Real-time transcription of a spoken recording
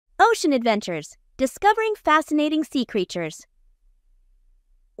Ocean Adventures, Discovering Fascinating Sea Creatures.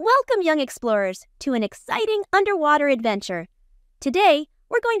 Welcome, young explorers, to an exciting underwater adventure. Today,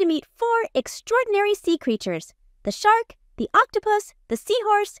 we're going to meet 4 extraordinary sea creatures: the shark, the octopus, the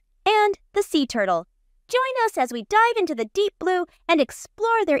seahorse, and the sea turtle. Join us as we dive into the deep blue and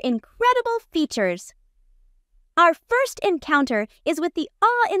explore their incredible features. Our first encounter is with the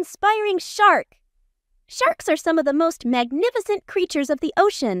awe-inspiring shark. Sharks are some of the most magnificent creatures of the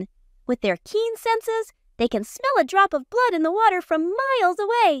ocean. With their keen senses, they can smell a drop of blood in the water from miles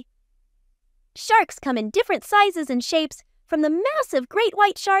away. Sharks come in different sizes and shapes, from the massive great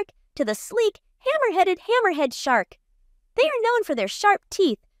white shark to the sleek, hammer-headed hammerhead shark. They are known for their sharp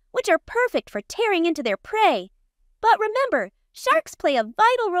teeth, which are perfect for tearing into their prey. But remember, sharks play a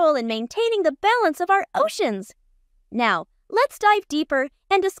vital role in maintaining the balance of our oceans. Now, let's dive deeper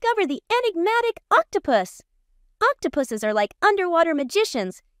and discover the enigmatic octopus. Octopuses are like underwater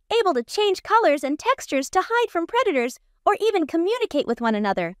magicians, able to change colors and textures to hide from predators or even communicate with one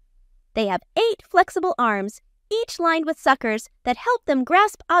another. They have 8 flexible arms, each lined with suckers that help them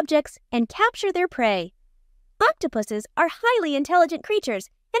grasp objects and capture their prey. Octopuses are highly intelligent creatures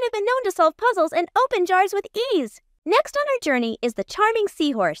and have been known to solve puzzles and open jars with ease. Next on our journey is the charming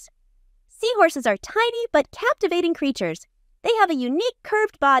seahorse. Seahorses are tiny but captivating creatures. They have a unique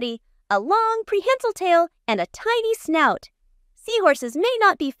curved body, a long, prehensile tail, and a tiny snout. Seahorses may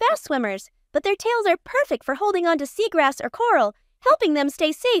not be fast swimmers, but their tails are perfect for holding onto seagrass or coral, helping them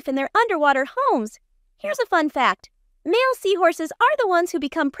stay safe in their underwater homes. Here's a fun fact. Male seahorses are the ones who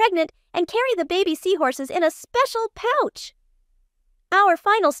become pregnant and carry the baby seahorses in a special pouch. Our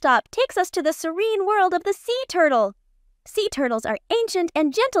final stop takes us to the serene world of the sea turtle. Sea turtles are ancient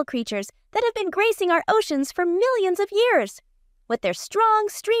and gentle creatures that have been gracing our oceans for millions of years. With their strong,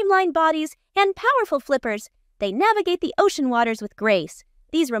 streamlined bodies and powerful flippers, they navigate the ocean waters with grace.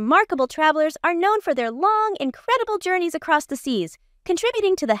 These remarkable travelers are known for their long, incredible journeys across the seas,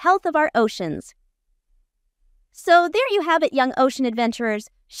 contributing to the health of our oceans. So there you have it, young ocean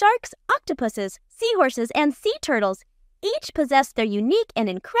adventurers. Sharks, octopuses, seahorses, and sea turtles each possess their unique and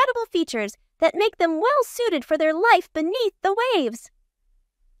incredible features that make them well suited for their life beneath the waves.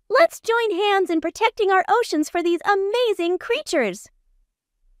 Let's join hands in protecting our oceans for these amazing creatures.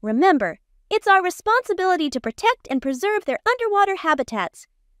 Remember, it's our responsibility to protect and preserve their underwater habitats.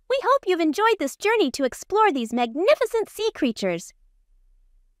 We hope you've enjoyed this journey to explore these magnificent sea creatures.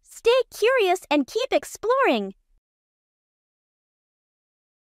 Stay curious and keep exploring.